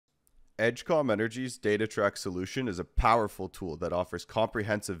Edgecom Energy's dataTrack solution is a powerful tool that offers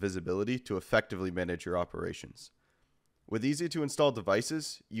comprehensive visibility to effectively manage your operations. With easy-to-install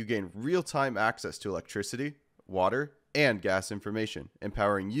devices, you gain real-time access to electricity, water, and gas information,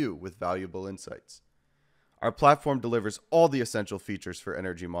 empowering you with valuable insights. Our platform delivers all the essential features for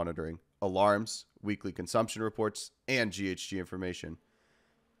energy monitoring: alarms, weekly consumption reports, and GHG information.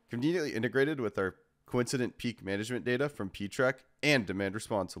 Conveniently integrated with our coincident peak management data from PTrack and demand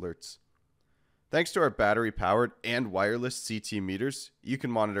response alerts. Thanks to our battery-powered and wireless CT meters, you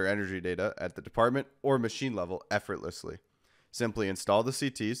can monitor energy data at the department or machine level effortlessly. Simply install the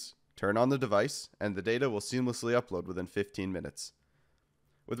CTs, turn on the device, and the data will seamlessly upload within 15 minutes.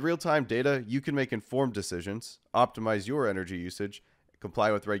 With real-time data, you can make informed decisions, optimize your energy usage,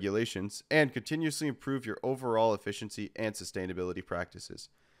 comply with regulations, and continuously improve your overall efficiency and sustainability practices.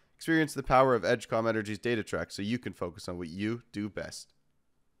 Experience the power of Edgecom Energy's dataTrack so you can focus on what you do best.